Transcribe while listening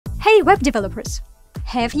Hey web developers!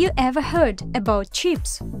 Have you ever heard about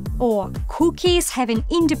chips? Or cookies having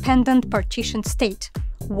independent partitioned state?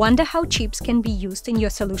 Wonder how chips can be used in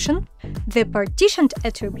your solution? The partitioned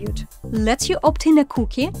attribute lets you obtain a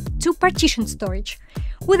cookie to partition storage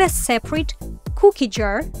with a separate cookie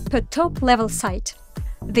jar per top-level site.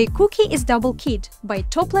 The cookie is double-keyed by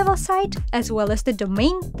top-level site as well as the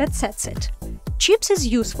domain that sets it. Chips is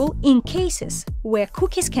useful in cases where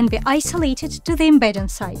cookies can be isolated to the embedding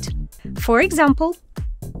site. For example,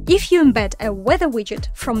 if you embed a weather widget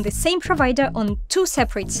from the same provider on two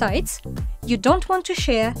separate sites, you don't want to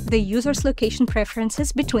share the user's location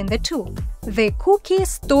preferences between the two. The cookie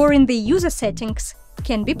stored in the user settings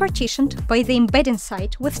can be partitioned by the embedding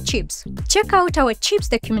site with chips. Check out our chips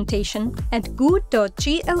documentation at good.gle/chips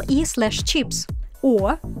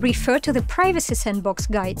or refer to the Privacy Sandbox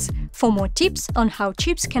guides for more tips on how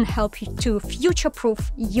chips can help you to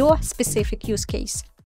future-proof your specific use case.